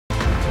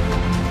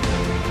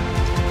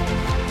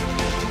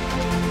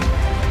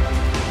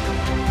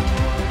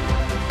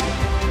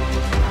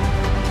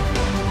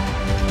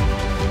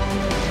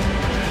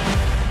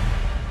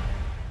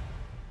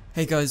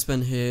Hey guys,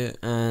 Ben here,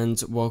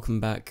 and welcome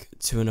back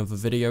to another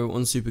video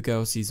on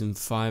Supergirl Season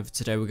 5.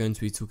 Today we're going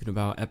to be talking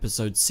about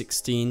episode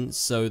 16,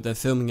 so they're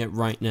filming it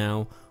right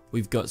now.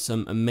 We've got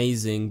some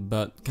amazing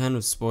but kind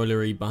of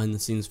spoilery behind the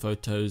scenes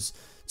photos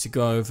to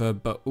go over,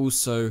 but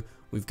also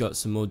we've got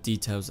some more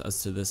details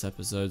as to this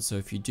episode. So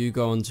if you do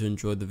go on to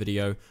enjoy the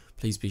video,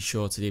 please be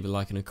sure to leave a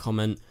like and a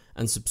comment,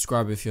 and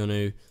subscribe if you're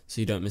new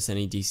so you don't miss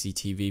any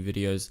DCTV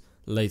videos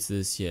later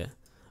this year.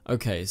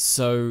 Okay,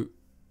 so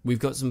we've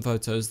got some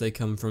photos. They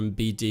come from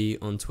BD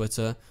on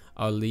Twitter.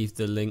 I'll leave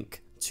the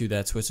link to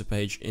their Twitter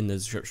page in the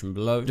description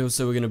below. And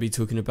also we're going to be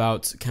talking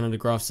about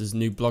Canadagraphs'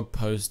 new blog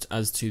post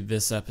as to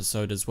this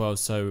episode as well.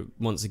 So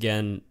once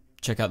again,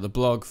 check out the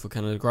blog for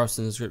Canadagraphs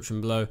in the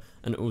description below,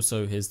 and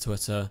also his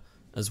Twitter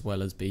as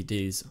well as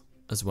BD's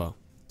as well.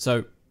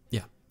 So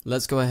yeah,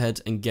 let's go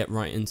ahead and get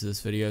right into this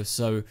video.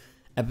 So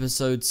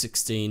episode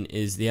 16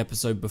 is the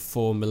episode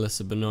before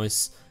Melissa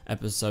Benoist's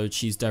episode.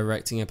 She's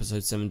directing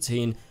episode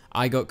 17.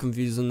 I got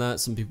confused on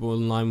that. Some people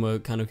online were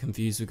kind of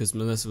confused because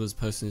Melissa was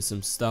posting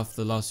some stuff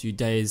the last few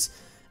days,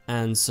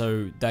 and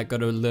so that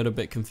got a little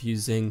bit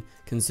confusing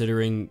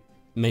considering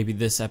maybe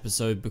this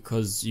episode,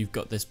 because you've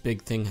got this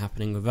big thing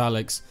happening with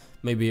Alex.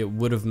 Maybe it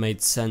would have made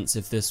sense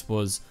if this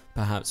was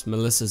perhaps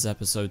Melissa's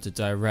episode to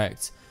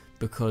direct,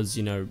 because,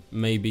 you know,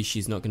 maybe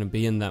she's not going to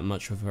be in that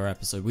much of her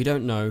episode. We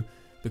don't know,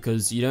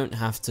 because you don't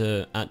have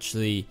to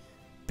actually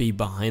be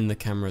behind the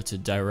camera to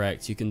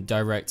direct. You can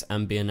direct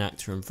and be an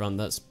actor in front.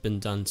 That's been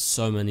done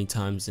so many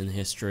times in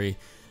history,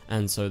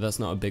 and so that's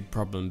not a big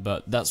problem.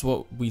 But that's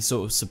what we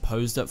sort of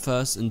supposed at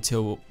first,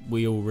 until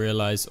we all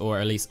realized, or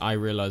at least I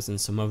realized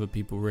and some other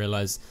people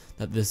realized,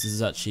 that this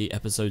is actually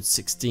episode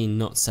 16,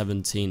 not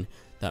 17,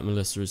 that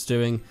Melissa is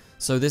doing.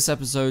 So this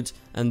episode,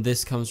 and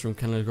this comes from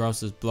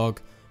Canadagraphs'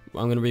 blog.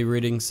 I'm going to be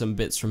reading some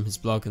bits from his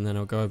blog and then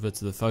I'll go over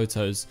to the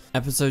photos.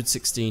 Episode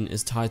 16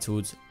 is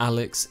titled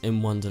Alex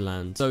in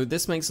Wonderland. So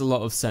this makes a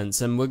lot of sense,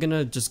 and we're going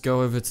to just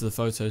go over to the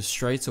photos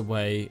straight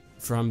away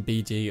from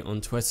BD on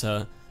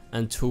Twitter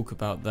and talk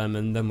about them,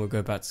 and then we'll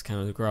go back to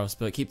Canadagraphs.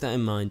 But keep that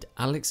in mind,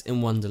 Alex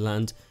in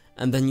Wonderland,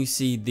 and then you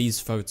see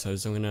these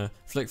photos. I'm going to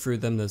flick through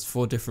them. There's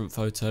 4 different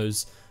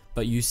photos,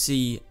 but you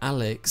see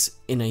Alex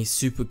in a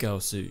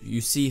Supergirl suit.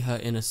 You see her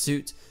in a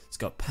suit. It's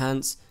got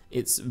pants.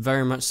 It's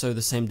very much so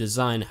the same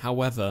design.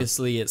 However,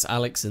 obviously it's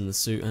Alex in the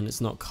suit and it's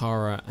not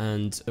Kara,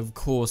 and of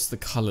course the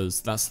colors,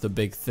 that's the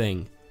big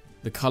thing.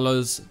 The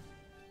colors,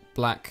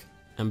 black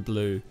and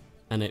blue,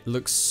 and it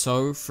looks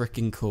so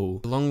freaking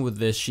cool. Along with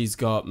this, she's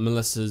got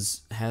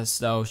Melissa's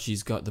hairstyle,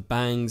 she's got the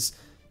bangs.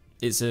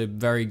 It's a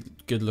very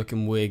good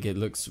looking wig. It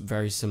looks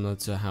very similar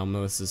to how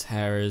Melissa's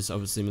hair is.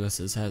 Obviously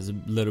Melissa's hair is a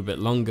little bit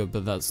longer,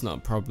 but that's not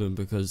a problem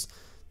because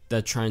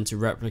they're trying to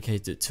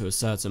replicate it to a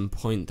certain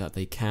point that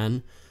they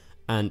can.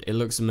 And it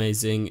looks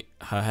amazing.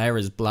 Her hair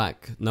is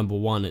black. Number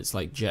one, it's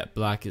like jet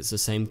black. It's the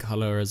same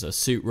color as her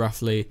suit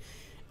roughly,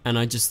 and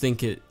I just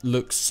think it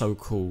looks so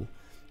cool.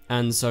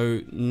 And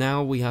so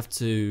now we have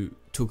to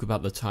talk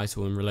about the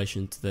title in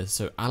relation to this.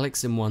 So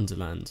Alex in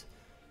Wonderland,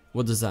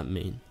 what does that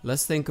mean?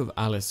 Let's think of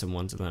Alice in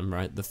Wonderland,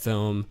 right? The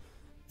film,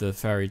 the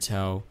fairy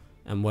tale,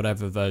 and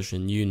whatever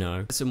version you know.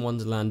 Alice in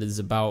Wonderland is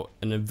about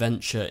an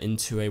adventure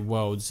into a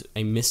world,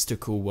 a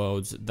mystical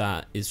world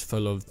that is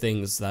full of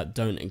things that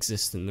don't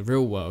exist in the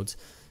real world.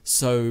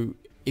 So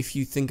if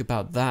you think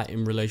about that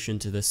in relation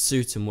to the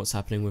suit and what's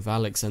happening with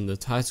Alex and the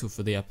title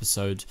for the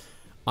episode,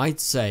 I'd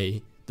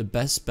say the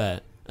best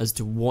bet as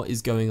to what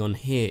is going on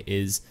here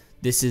is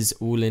this is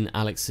all in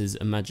Alex's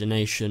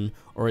imagination,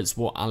 or it's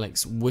what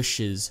Alex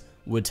wishes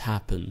would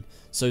happen.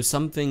 So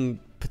something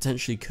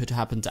potentially could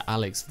happen to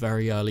Alex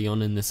very early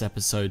on in this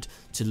episode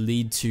to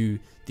lead to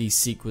these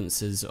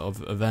sequences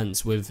of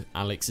events with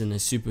Alex in a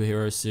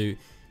superhero suit,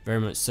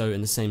 very much so in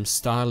the same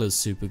style as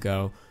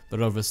Supergirl,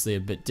 but obviously a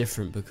bit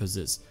different because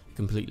it's a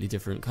completely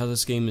different color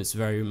scheme. It's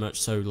very much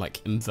so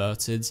like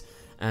inverted,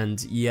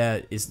 and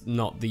yeah, it's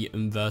not the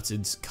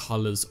inverted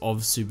colors of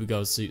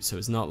Supergirl's suit, so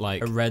it's not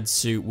like a red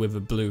suit with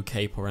a blue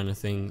cape or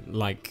anything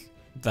like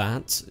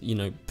that, you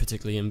know,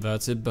 particularly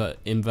inverted, but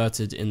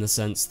inverted in the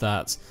sense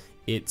that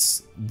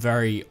it's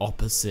very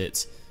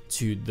opposite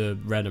to the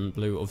red and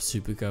blue of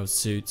Supergirl's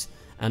suit,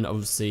 and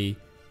obviously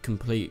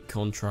complete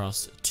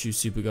contrast to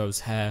Supergirl's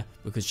hair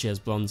because she has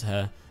blonde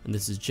hair and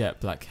this is jet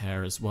black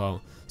hair as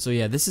well. So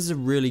yeah, this is a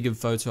really good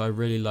photo. I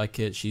really like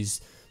it.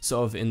 She's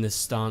sort of in this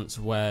stance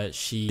where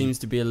she seems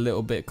to be a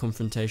little bit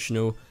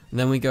confrontational. And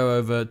then we go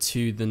over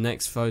to the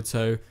next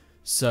photo.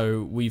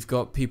 So we've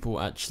got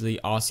people actually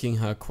asking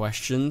her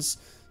questions.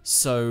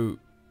 So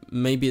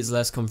maybe it's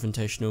less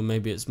confrontational,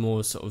 maybe it's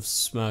more sort of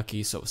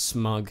smirky, sort of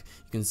smug.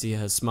 You can see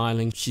her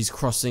smiling, she's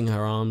crossing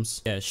her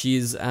arms. Yeah,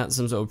 she's at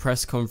some sort of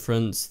press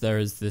conference. There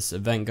is this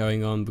event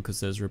going on because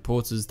there's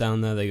reporters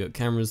down there. They got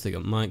cameras, they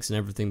got mics and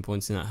everything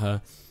pointing at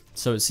her.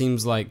 So it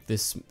seems like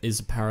this is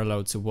a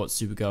parallel to what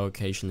Supergirl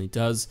occasionally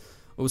does.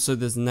 Also,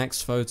 this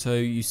next photo,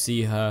 you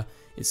see her,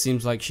 it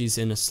seems like she's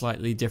in a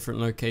slightly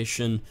different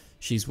location.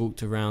 She's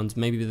walked around,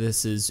 maybe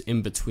this is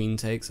in between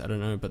takes, I don't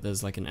know, but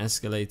there's like an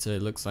escalator.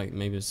 It looks like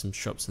maybe there's some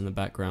shops in the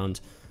background,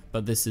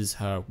 but this is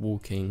her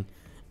walking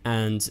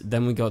And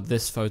then we got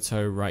this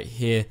photo right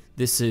here.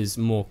 This is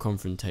more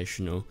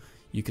confrontational.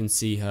 You can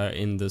see her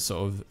in the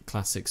sort of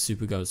classic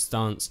Supergirl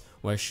stance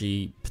where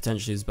she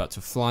potentially is about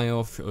to fly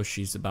off, or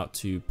she's about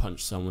to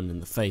punch someone in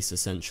the face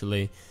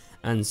essentially.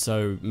 And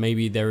so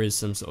maybe there is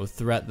some sort of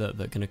threat that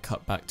they're going to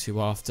cut back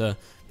to after.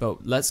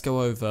 But let's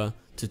go over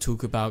to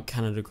talk about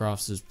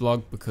Canadagraphs'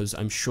 blog, because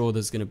I'm sure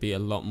there's going to be a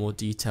lot more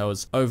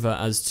details over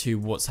as to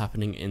what's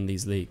happening in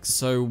these leaks.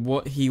 So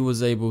what he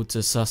was able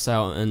to suss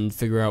out and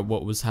figure out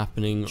what was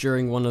happening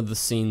during one of the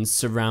scenes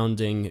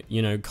surrounding,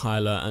 you know,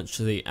 Kyla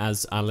actually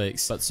as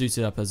Alex, but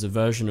suited up as a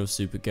version of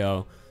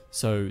Supergirl.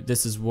 So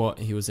this is what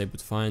he was able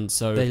to find.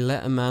 So they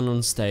let a man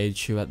on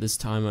stage who at this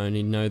time I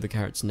only know the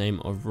character name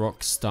of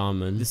Rock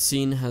Starman. The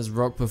scene has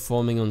Rock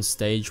performing on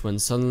stage when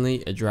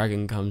suddenly a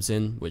dragon comes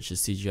in, which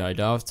is CGI'd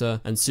after,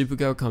 and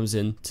Supergirl comes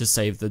in to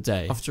save the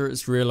day. After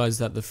it's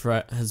realized that the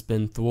threat has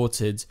been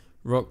thwarted,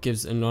 Rock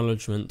gives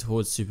acknowledgement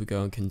towards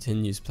Supergirl and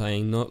continues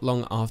playing. Not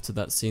long after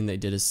that scene, they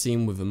did a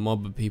scene with a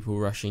mob of people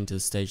rushing to the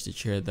stage to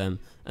cheer them,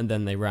 and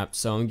then they rapped.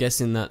 So I'm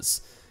guessing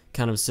that's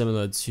kind of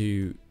similar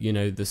to, you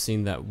know, the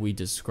scene that we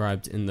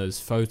described in those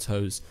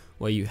photos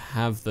where you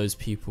have those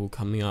people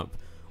coming up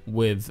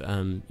with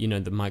you know,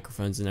 the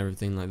microphones and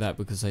everything like that,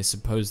 because I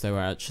suppose they were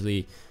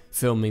actually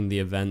filming the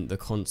event, the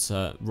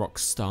concert, Rock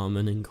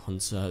Starman in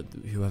concert,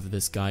 whoever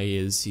this guy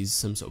is. He's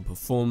some sort of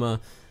performer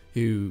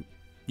who,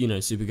 you know,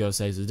 Supergirl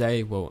saves the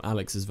day, well,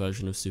 Alex's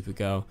version of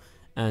Supergirl.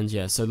 And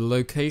yeah, so the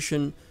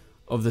location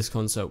of this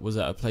concert was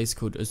at a place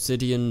called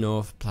Obsidian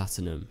North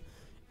Platinum,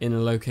 in a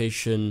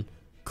location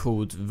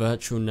called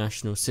Virtual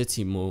National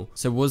City Mall.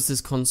 So was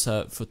this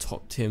concert for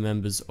top tier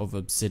members of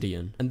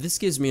Obsidian? And this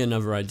gives me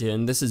another idea,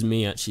 and this is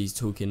me actually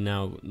talking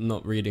now,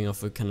 not reading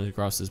off of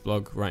Canadagraphs'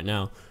 blog right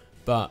now,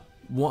 but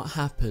what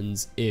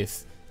happens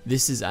if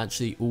this is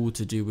actually all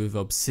to do with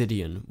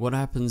Obsidian? What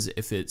happens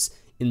if it's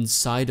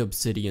inside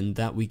Obsidian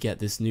that we get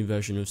this new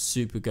version of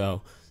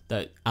Supergirl,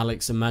 that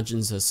Alex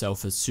imagines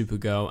herself as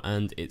Supergirl,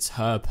 and it's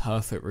her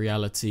perfect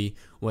reality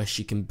where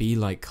she can be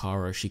like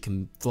Kara, she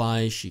can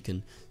fly, she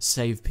can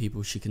save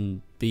people, she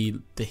can be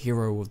the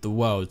hero of the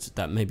world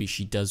that maybe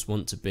she does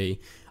want to be.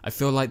 I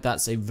feel like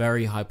that's a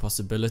very high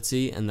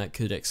possibility, and that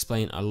could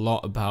explain a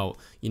lot about,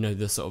 you know,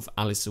 the sort of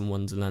Alice in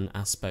Wonderland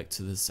aspect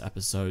to this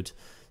episode.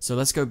 So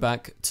let's go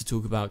back to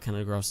talk about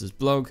Canadagraphs'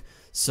 blog.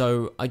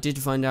 So I did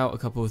find out a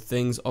couple of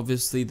things.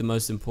 Obviously the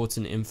most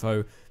important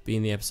info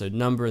being the episode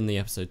number and the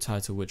episode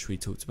title, which we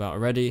talked about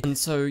already. And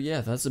so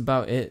yeah, that's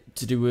about it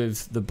to do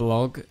with the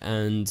blog.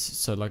 And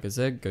so like I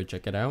said, go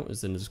check it out,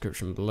 it's in the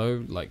description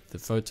below, like the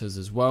photos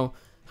as well.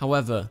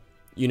 However,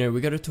 you know,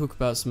 we got to talk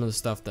about some of the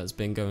stuff that's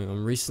been going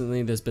on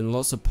recently. There's been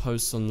lots of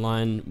posts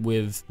online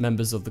with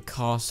members of the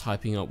cast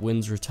hyping up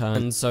Wynn's return.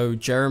 And so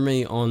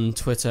Jeremy on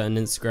Twitter and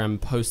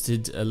Instagram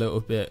posted a little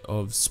bit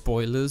of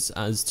spoilers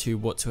as to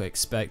what to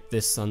expect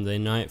this Sunday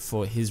night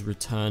for his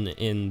return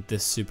in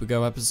this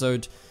Supergirl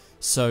episode.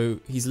 So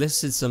he's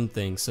listed some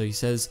things. So he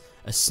says,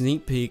 a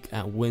sneak peek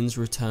at Wynn's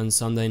return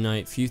Sunday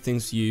night, few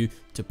things for you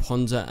to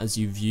ponder as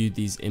you view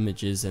these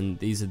images. And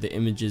these are the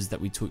images that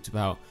we talked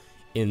about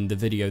in the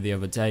video the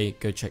other day.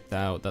 Go check that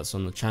out, that's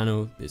on the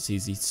channel, it's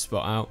easy to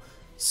spot out.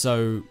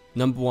 So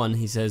number one,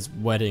 he says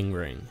wedding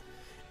ring,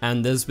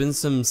 and there's been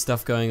some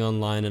stuff going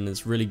online and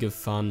it's really good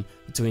fun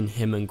between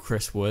him and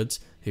Chris Wood,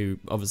 who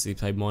obviously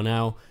played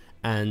Mon-El.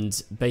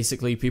 And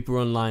basically people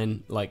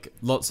online, like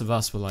lots of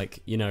us were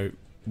like, you know,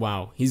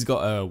 wow, he's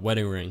got a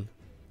wedding ring,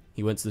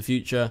 he went to the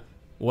future,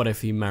 what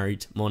if he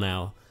married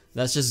Mon-El?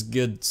 That's just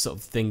good sort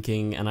of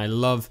thinking, and I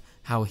love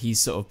how he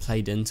sort of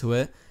played into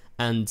it.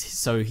 And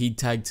so he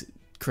tagged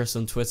Chris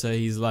on Twitter,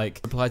 he's like,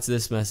 reply to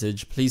this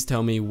message, please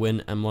tell me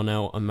Wynn and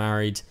Mon-El are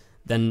married.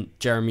 Then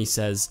Jeremy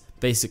says,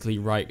 basically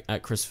right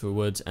at Christopher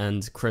Wood,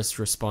 and Chris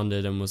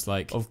responded and was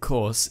like, of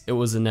course, it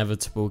was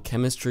inevitable,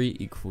 chemistry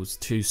equals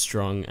too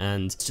strong.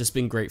 And it's just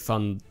been great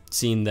fun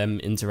seeing them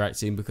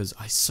interacting, because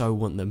I so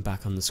want them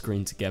back on the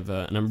screen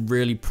together. And I'm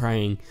really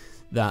praying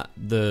that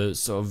the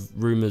sort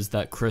of rumors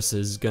that Chris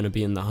is going to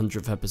be in the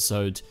 100th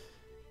episode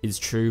is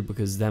true,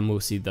 because then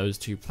we'll see those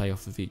two play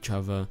off of each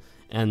other.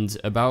 And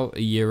about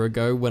a year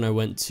ago, when I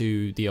went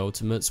to the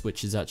Ultimates,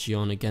 which is actually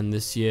on again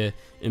this year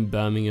in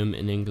Birmingham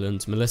in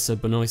England, Melissa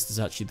Benoist is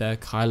actually there,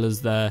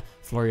 Kyla's there,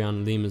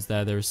 Floriana Lima's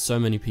there. There are so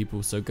many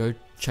people, so go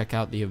check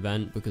out the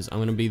event, because I'm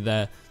going to be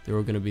there, they're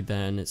all going to be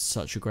there, and it's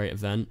such a great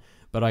event.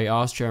 But I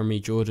asked Jeremy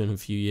Jordan a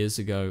few years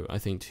ago, I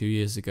think 2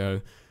 years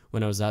ago,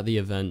 when I was at the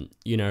event,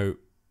 you know,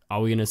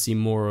 are we going to see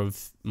more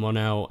of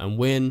Mon-El and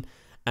Wynn?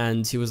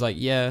 And he was like,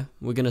 yeah,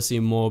 we're going to see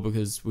more,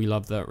 because we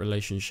love that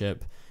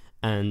relationship.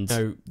 And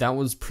so that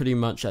was pretty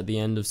much at the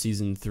end of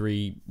season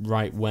 3,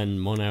 right when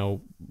Mon-El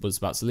was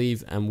about to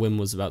leave and Wynn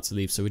was about to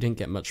leave, so we didn't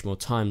get much more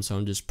time, so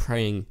I'm just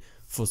praying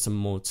for some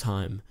more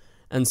time.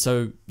 And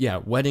so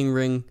yeah, wedding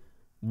ring,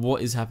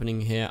 what is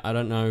happening here? I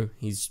don't know,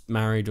 he's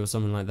married or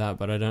something like that,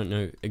 but I don't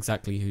know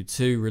exactly who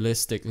to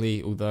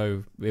realistically,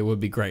 although it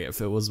would be great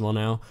if it was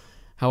Mon-El.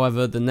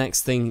 However, the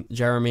next thing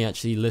Jeremy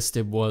actually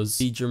listed was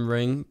Legion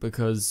ring,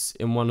 because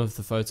in one of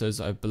the photos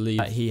I believe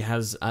that he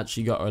has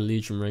actually got a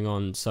Legion ring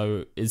on.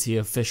 So is he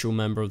official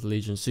member of the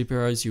Legion of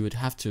Superheroes? You would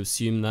have to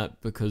assume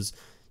that, because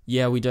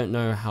yeah, we don't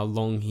know how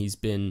long he's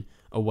been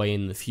away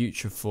in the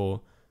future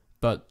for,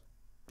 but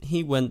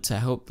he went to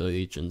help the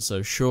Legion,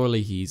 so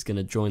surely he's going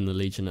to join the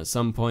Legion at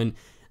some point.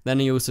 Then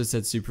he also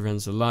said Super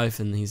Friends for Life,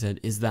 and he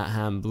said, is that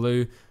hand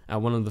blue?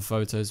 At one of the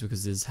photos,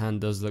 because his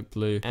hand does look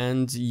blue.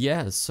 And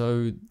yeah,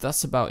 so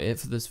that's about it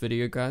for this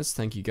video, guys.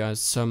 Thank you guys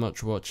so much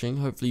for watching.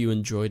 Hopefully you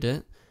enjoyed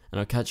it, and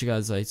I'll catch you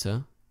guys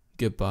later.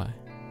 Goodbye.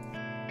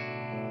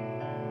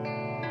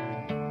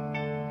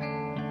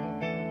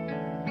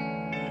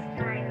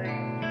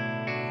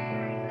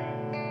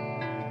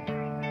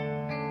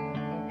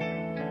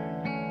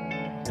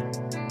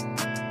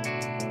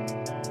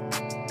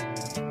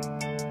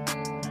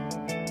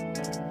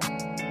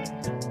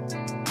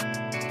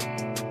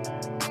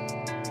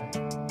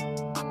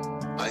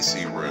 I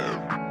see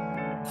red.